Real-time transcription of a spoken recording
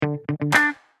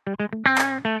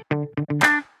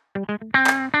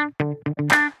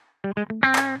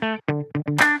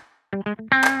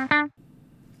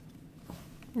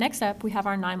next up, we have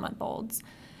our 9-month-olds.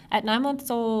 At 9 months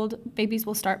old, babies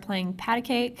will start playing patty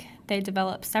cake, they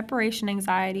develop separation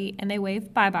anxiety, and they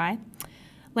wave bye-bye.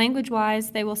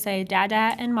 Language-wise, they will say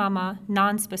dada and mama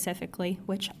non-specifically,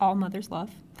 which all mothers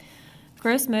love.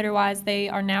 Gross motor-wise, they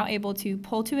are now able to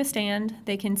pull to a stand,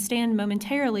 they can stand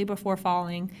momentarily before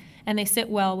falling, and they sit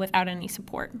well without any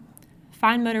support.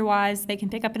 Fine motor-wise, they can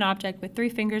pick up an object with 3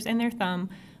 fingers and their thumb,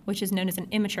 which is known as an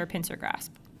immature pincer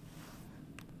grasp.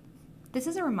 This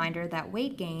is a reminder that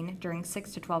weight gain during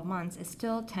 6 to 12 months is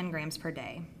still 10 grams per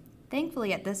day.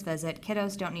 Thankfully, at this visit,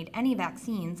 kiddos don't need any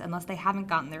vaccines unless they haven't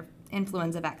gotten their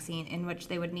influenza vaccine, in which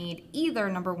they would need either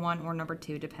number 1 or number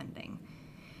 2, depending.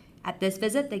 At this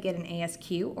visit, they get an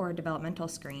ASQ, or a developmental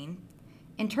screen.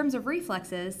 In terms of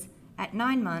reflexes, at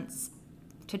 9 months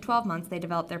to 12 months, they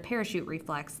develop their parachute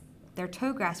reflex, their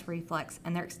toe grasp reflex,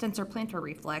 and their extensor plantar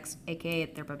reflex, aka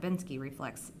their Babinski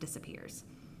reflex, disappears.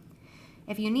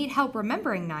 If you need help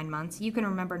remembering 9 months, you can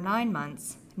remember 9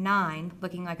 months, 9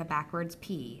 looking like a backwards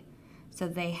P.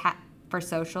 So for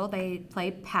social, they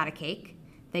play patty cake,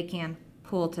 they can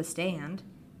pull to stand,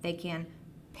 they can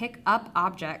pick up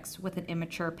objects with an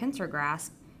immature pincer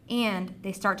grasp, and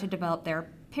they start to develop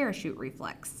their parachute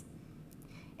reflex.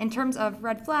 In terms of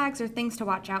red flags or things to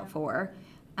watch out for,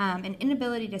 an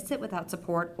inability to sit without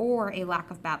support or a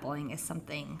lack of babbling is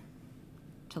something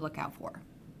to look out for.